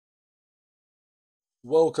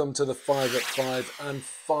Welcome to the 5 at 5, and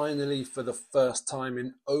finally, for the first time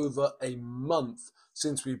in over a month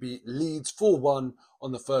since we beat Leeds 4-1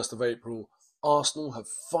 on the 1st of April, Arsenal have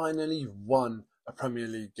finally won a Premier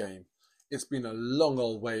League game. It's been a long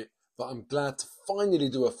old wait, but I'm glad to finally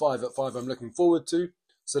do a 5 at 5 I'm looking forward to.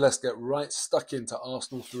 So let's get right stuck into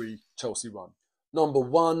Arsenal 3, Chelsea 1. Number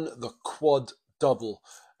 1, the quad double,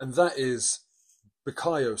 and that is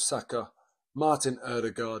Bukayo Saka, Martin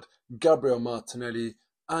Odegaard, Gabriel Martinelli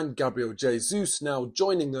and Gabriel Jesus now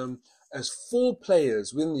joining them as 4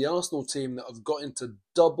 players within the Arsenal team that have got into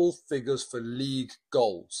double figures for league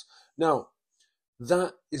goals. Now,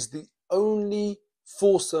 that is the only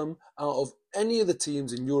foursome out of any of the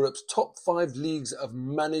teams in Europe's top 5 leagues that have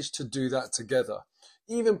managed to do that together.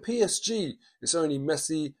 Even PSG, it's only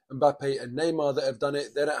Messi, Mbappe and Neymar that have done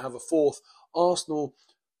it. They don't have a fourth. Arsenal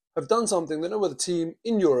have done something that no other team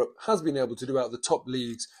in Europe has been able to do out of the top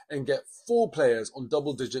leagues and get 4 players on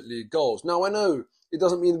double-digit league goals. Now, I know it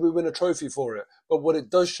doesn't mean we win a trophy for it, but what it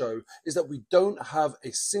does show is that we don't have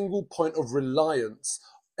a single point of reliance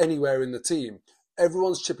anywhere in the team.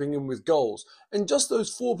 Everyone's chipping in with goals. And just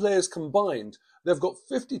those 4 players combined, they've got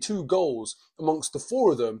 52 goals amongst the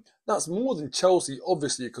 4 of them. That's more than Chelsea,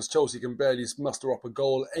 obviously, because Chelsea can barely muster up a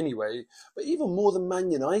goal anyway, but even more than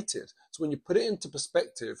Man United. So when you put it into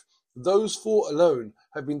perspective, those 4 alone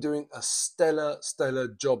have been doing a stellar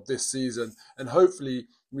job this season. And hopefully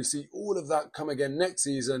we see all of that come again next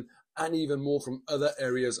season and even more from other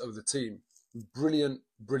areas of the team. Brilliant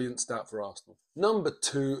stat for Arsenal. Number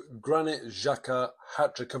 2, Granit Xhaka,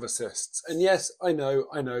 hat-trick of assists. And yes, I know,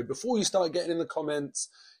 before you start getting in the comments,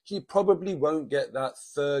 he probably won't get that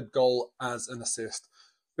 3rd goal as an assist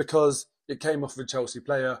because it came off of a Chelsea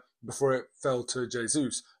player before it fell to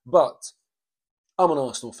Jesus. But I'm an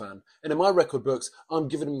Arsenal fan, and in my record books, I'm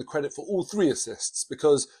giving him the credit for all 3 assists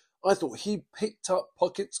because I thought he picked up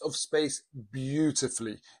pockets of space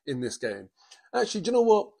beautifully in this game. Actually, do you know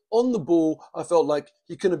what? On the ball, I felt like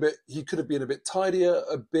he could have been a bit tidier,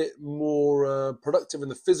 a bit more productive in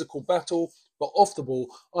the physical battle. But off the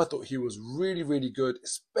ball, I thought he was really good,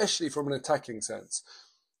 especially from an attacking sense.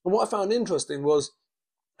 And what I found interesting was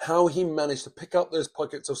how he managed to pick up those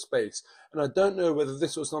pockets of space. And I don't know whether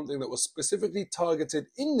this was something that was specifically targeted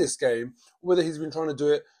in this game, or whether he's been trying to do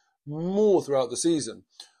it more throughout the season.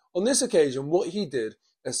 On this occasion, what he did,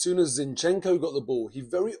 as soon as Zinchenko got the ball, he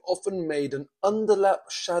very often made an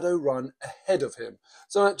underlap shadow run ahead of him.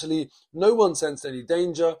 So actually, no one sensed any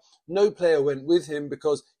danger. No player went with him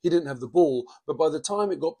because he didn't have the ball. But by the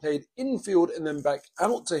time it got played infield and then back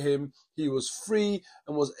out to him, he was free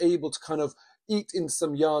and was able to kind of eke into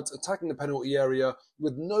some yards, attacking the penalty area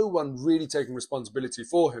with no one really taking responsibility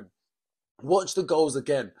for him. Watch the goals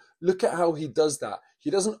again. Look at how he does that. He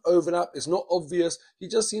doesn't overlap. It's not obvious. He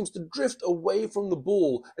just seems to drift away from the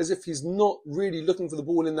ball as if he's not really looking for the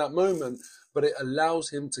ball in that moment. But it allows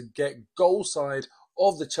him to get goal side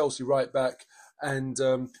of the Chelsea right back and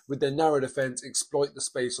with their narrow defence, exploit the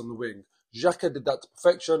space on the wing. Xhaka did that to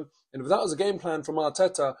perfection. And if that was a game plan from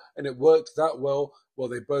Arteta and it worked that well, well,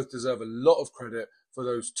 they both deserve a lot of credit for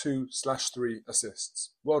those 2/3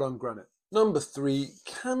 assists. Well done, Granit. Number 3,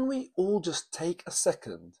 can we all just take a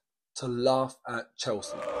second to laugh at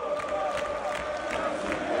Chelsea?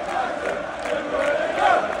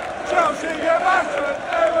 Chelsea, get battered!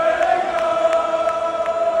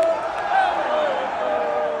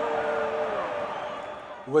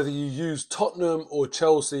 Whether you use Tottenham or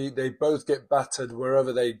Chelsea, they both get battered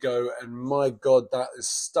wherever they go. And my God, that is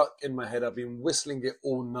stuck in my head. I've been whistling it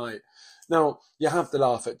all night. Now, you have to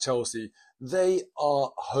laugh at Chelsea. They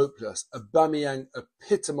are hopeless. Aubameyang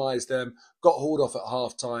epitomised them, got hauled off at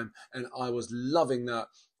half-time, and I was loving that.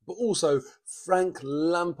 But also, Frank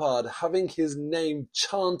Lampard having his name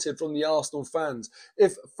chanted from the Arsenal fans.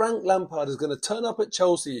 If Frank Lampard is going to turn up at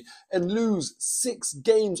Chelsea and lose 6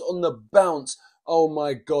 games on the bounce, oh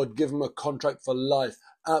my God, give him a contract for life.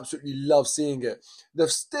 Absolutely love seeing it.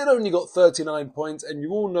 They've still only got 39 points, and you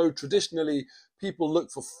all know traditionally people look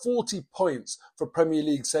for 40 points for Premier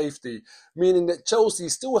League safety, meaning that Chelsea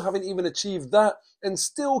still haven't even achieved that and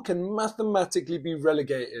still can mathematically be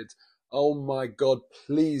relegated. Oh my God,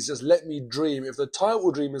 please just let me dream. If the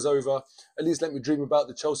title dream is over, at least let me dream about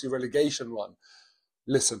the Chelsea relegation one.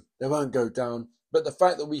 Listen, they won't go down, but the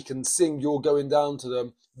fact that we can sing You're Going Down to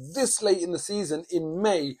them this late in the season in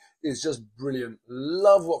May is just brilliant.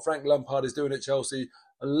 Love what Frank Lampard is doing at Chelsea.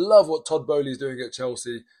 I love what Todd Boehly is doing at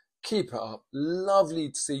Chelsea. Keep it up. Lovely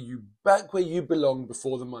to see you back where you belong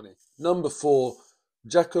before the money. Number 4,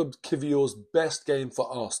 Jakub Kiwior's best game for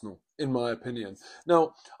Arsenal. in my opinion.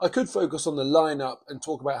 Now, I could focus on the lineup and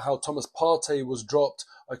talk about how Thomas Partey was dropped.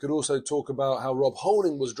 I could also talk about how Rob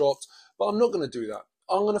Holding was dropped, but I'm not going to do that.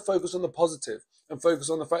 I'm going to focus on the positive and focus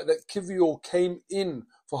on the fact that Kiwior came in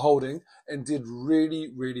for Holding and did really,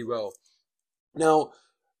 really well. Now,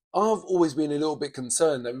 I've always been a little bit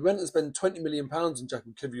concerned that we went and spent £20 million on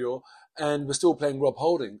Jakub Kiwior and we're still playing Rob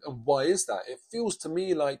Holding. And why is that? It feels to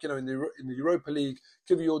me like, in the Europa League,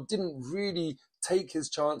 Kiwior didn't really take his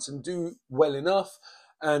chance and do well enough.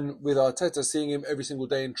 And with Arteta seeing him every single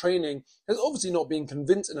day in training, has obviously not been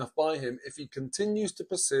convinced enough by him if he continues to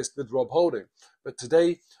persist with Rob Holding. But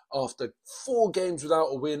today, after 4 games without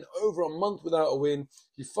a win, over a month without a win,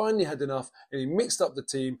 he finally had enough and he mixed up the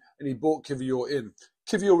team and he brought Kiwior in.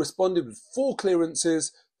 Kiwior responded with 4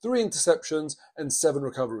 clearances, 3 interceptions and 7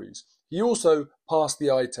 recoveries. He also passed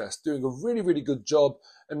the eye test, doing a really, really good job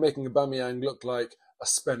and making Aubameyang look like a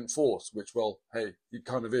spent force, which, well, hey, he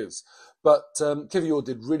kind of is. But Kiwior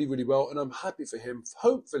did really, really well, and I'm happy for him.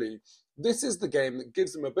 Hopefully, this is the game that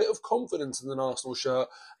gives him a bit of confidence in an Arsenal shirt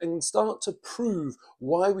and can start to prove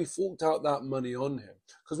why we forked out that money on him.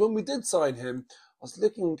 Because when we did sign him, I was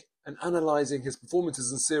looking and analysing his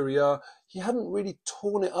performances in Serie A. He hadn't really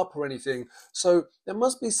torn it up or anything, so there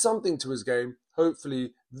must be something to his game.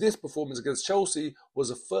 Hopefully, this performance against Chelsea was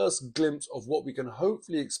a first glimpse of what we can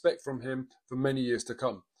hopefully expect from him for many years to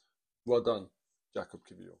come. Well done, Jakub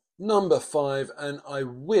Kiwior. Number 5, and I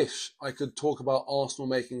wish I could talk about Arsenal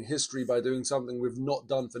making history by doing something we've not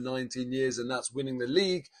done for 19 years, and that's winning the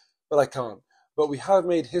league, but I can't. But we have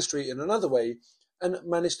made history in another way and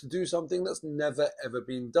managed to do something that's never ever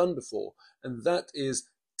been done before, and that is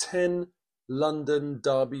 10 London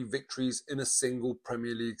derby victories in a single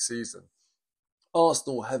Premier League season.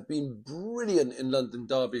 Arsenal have been brilliant in London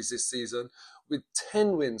derbies this season with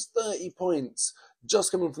 10 wins, 30 points,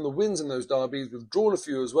 just coming from the wins in those derbies. We've drawn a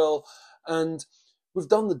few as well, and we've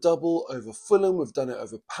done the double over Fulham, we've done it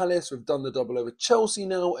over Palace, we've done the double over Chelsea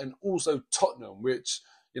now, and also Tottenham, which,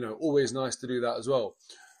 always nice to do that as well.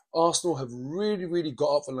 Arsenal have really, really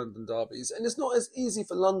got up for London derbies, and it's not as easy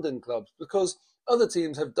for London clubs because other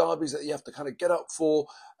teams have derbies that you have to kind of get up for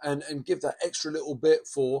and give that extra little bit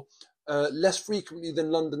for. Less frequently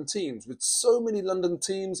than London teams. With so many London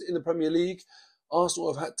teams in the Premier League,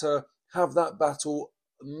 Arsenal have had to have that battle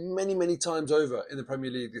many, many times over in the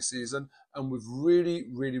Premier League this season, and we've really,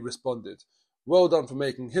 really responded. Well done for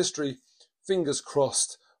making history. Fingers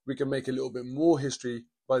crossed we can make a little bit more history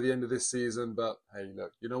by the end of this season, but hey,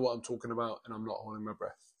 look, you know what I'm talking about, and I'm not holding my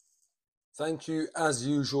breath. Thank you, as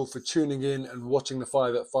usual, for tuning in and watching the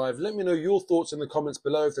 5 at 5. Let me know your thoughts in the comments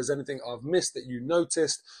below if there's anything I've missed that you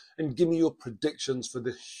noticed, and give me your predictions for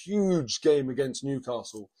the huge game against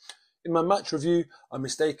Newcastle. In my match review, I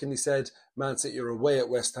mistakenly said Man City are away at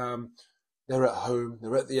West Ham. They're at home,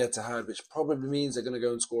 they're at the Etihad, which probably means they're going to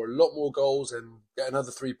go and score a lot more goals and get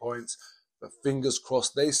another 3 points. But fingers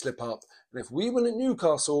crossed they slip up. And if we win at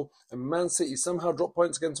Newcastle and Man City somehow drop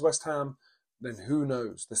points against West Ham, then who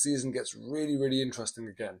knows? The season gets really, really interesting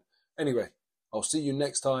again. Anyway, I'll see you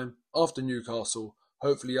next time after Newcastle.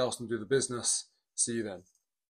 Hopefully Arsenal do the business. See you then.